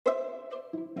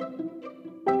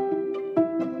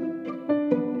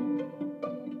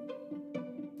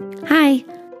Hi,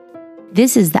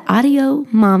 this is the Audio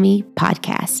Mommy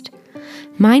Podcast.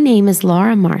 My name is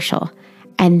Laura Marshall,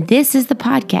 and this is the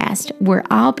podcast where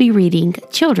I'll be reading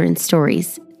children's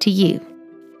stories to you.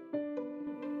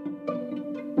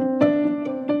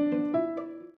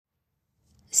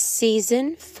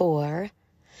 Season 4,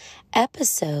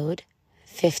 Episode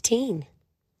 15.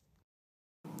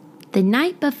 The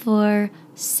Night Before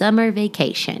Summer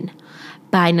Vacation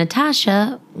by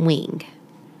Natasha Wing.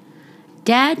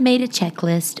 Dad made a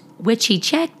checklist, which he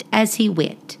checked as he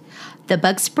went. The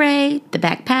bug spray, the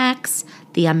backpacks,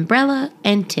 the umbrella,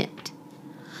 and tent.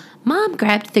 Mom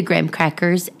grabbed the graham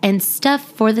crackers and stuff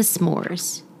for the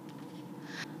s'mores.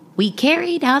 We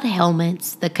carried out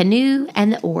helmets, the canoe,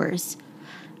 and the oars.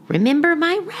 Remember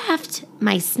my raft,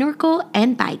 my snorkel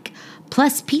and bike,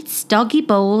 plus Pete's doggy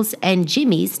bowls and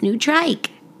Jimmy's new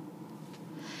trike.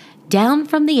 Down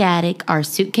from the attic, our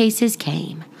suitcases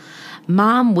came.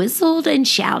 Mom whistled and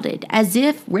shouted as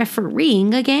if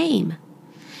refereeing a game.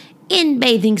 In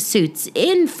bathing suits,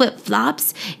 in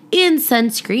flip-flops, in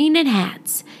sunscreen and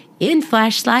hats, in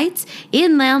flashlights,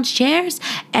 in lounge chairs,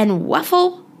 and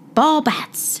waffle ball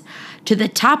bats. To the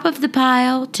top of the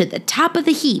pile, to the top of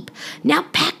the heap. Now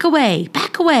pack away,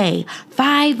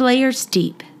 5 layers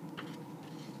deep.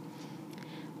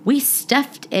 We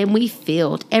stuffed and we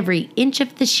filled every inch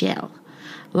of the shell.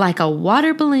 Like a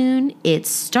water balloon, it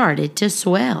started to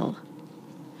swell.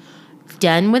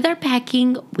 Done with our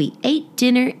packing, we ate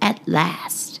dinner at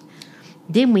last.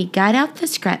 Then we got out the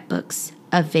scrapbooks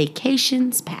of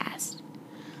vacations past.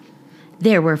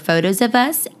 There were photos of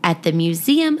us at the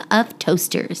Museum of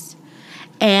Toasters,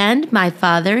 and my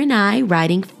father and I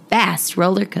riding fast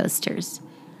roller coasters.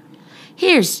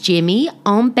 Here's Jimmy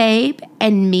on Babe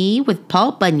and me with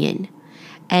Paul Bunyan.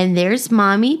 And there's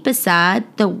Mommy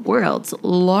beside the world's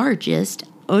largest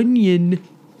onion.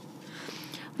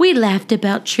 We laughed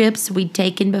about trips we'd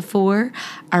taken before.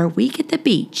 Our week at the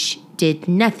beach did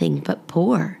nothing but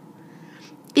pour.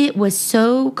 It was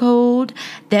so cold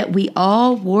that we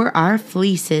all wore our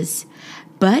fleeces.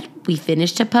 But we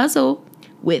finished a puzzle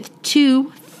with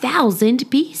 2,000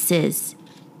 pieces.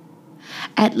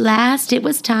 At last it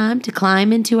was time to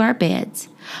climb into our beds,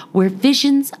 where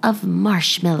visions of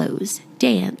marshmallows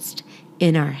danced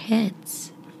in our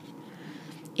heads.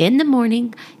 In the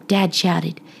morning, Dad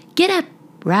shouted, "Get up,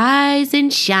 rise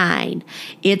and shine.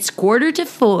 It's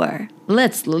 3:45.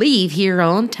 Let's leave here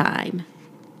on time."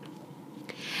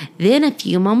 Then a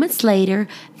few moments later,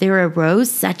 there arose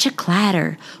such a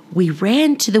clatter. We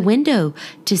ran to the window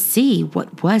to see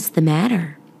what was the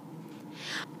matter.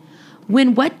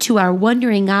 When what to our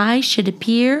wondering eyes should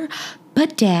appear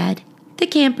but Dad, the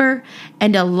camper,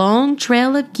 and a long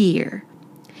trail of gear.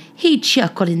 He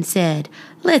chuckled and said,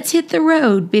 "Let's hit the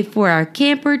road before our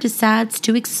camper decides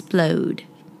to explode."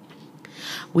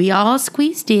 We all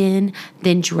squeezed in,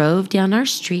 then drove down our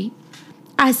street.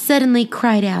 I suddenly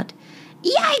cried out,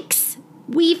 "Yikes!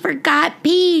 We forgot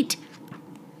Pete!"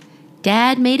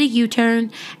 Dad made a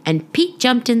U-turn, and Pete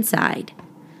jumped inside.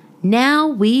 Now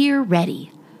we're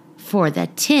ready for the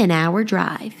 10-hour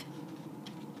drive.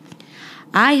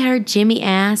 I heard Jimmy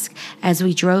ask as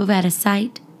we drove out of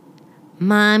sight,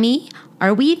 "Mommy,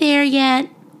 are we there yet?"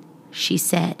 She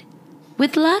said,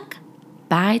 "With luck,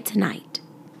 by tonight."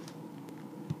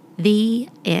 The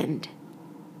end.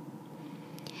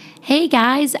 Hey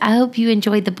guys, I hope you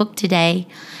enjoyed the book today.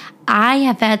 I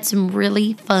have had some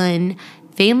really fun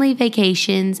family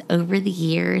vacations over the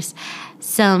years.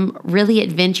 Some really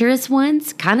adventurous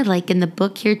ones, kind of like in the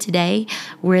book here today,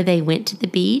 where they went to the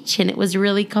beach and it was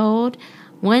really cold.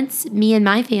 Once, me and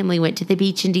my family went to the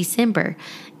beach in December,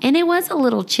 and it was a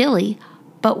little chilly,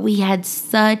 but we had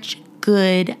such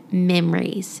good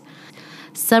memories.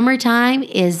 Summertime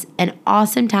is an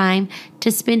awesome time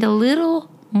to spend a little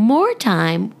more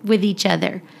time with each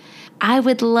other. I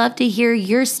would love to hear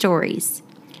your stories.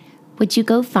 Would you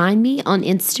go find me on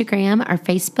Instagram or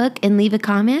Facebook and leave a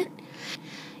comment?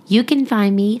 You can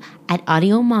find me at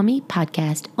Audio Mommy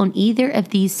Podcast on either of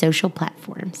these social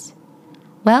platforms.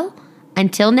 Well,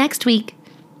 until next week,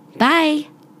 bye.